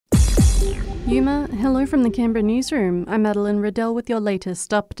Yuma, hello from the Canberra newsroom. I'm Madeline Riddell with your latest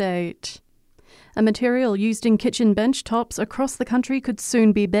update. A material used in kitchen bench tops across the country could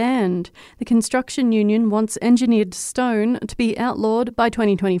soon be banned. The construction union wants engineered stone to be outlawed by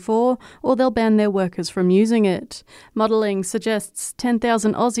 2024, or they'll ban their workers from using it. Modelling suggests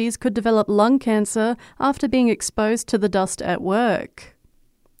 10,000 Aussies could develop lung cancer after being exposed to the dust at work.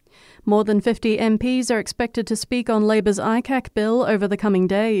 More than 50 MPs are expected to speak on Labor's ICAC bill over the coming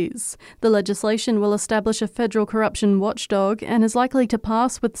days. The legislation will establish a federal corruption watchdog and is likely to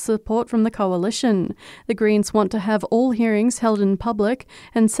pass with support from the coalition. The Greens want to have all hearings held in public,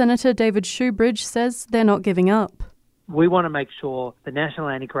 and Senator David Shoebridge says they're not giving up. We want to make sure the National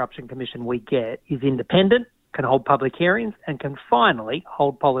Anti-Corruption Commission we get is independent, can hold public hearings, and can finally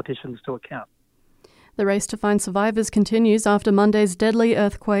hold politicians to account. The race to find survivors continues after Monday's deadly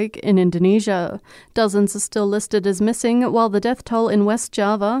earthquake in Indonesia. Dozens are still listed as missing, while the death toll in West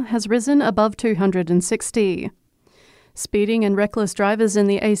Java has risen above 260. Speeding and reckless drivers in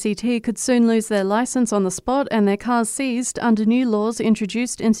the ACT could soon lose their licence on the spot and their cars seized under new laws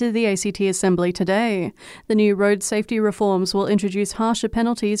introduced into the ACT Assembly today. The new road safety reforms will introduce harsher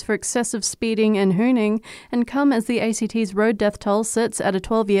penalties for excessive speeding and hooning and come as the ACT's road death toll sits at a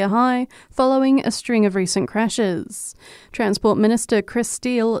 12-year high following a string of recent crashes. Transport Minister Chris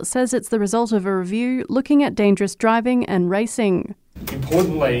Steele says it's the result of a review looking at dangerous driving and racing.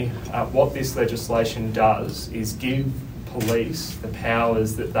 Importantly, what this legislation does is give police the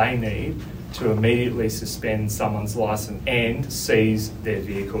powers that they need to immediately suspend someone's licence and seize their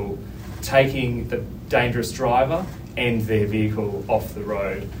vehicle, taking the dangerous driver and their vehicle off the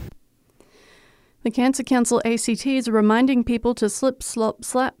road. The Cancer Council ACT is reminding people to slip, slop,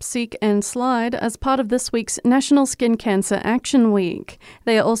 slap, seek and slide as part of this week's National Skin Cancer Action Week.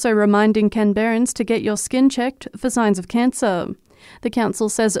 They are also reminding Canberrans to get your skin checked for signs of cancer. The council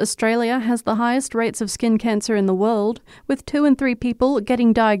says Australia has the highest rates of skin cancer in the world, with 2 in 3 people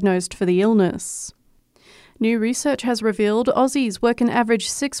getting diagnosed for the illness. New research has revealed Aussies work an average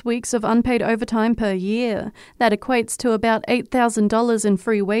 6 weeks of unpaid overtime per year. That equates to about $8,000 in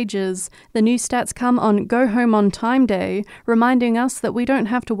free wages. The new stats come on Go Home on Time Day, reminding us that we don't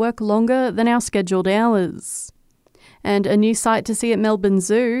have to work longer than our scheduled hours. And a new sight to see at Melbourne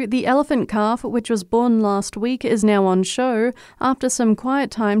Zoo, the elephant calf, which was born last week, is now on show after some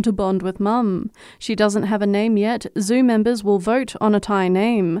quiet time to bond with Mum. She doesn't have a name yet. Zoo members will vote on a Thai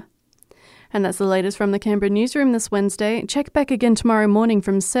name. And that's the latest from the Canberra newsroom this Wednesday. Check back again tomorrow morning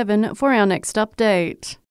from 7 for our next update.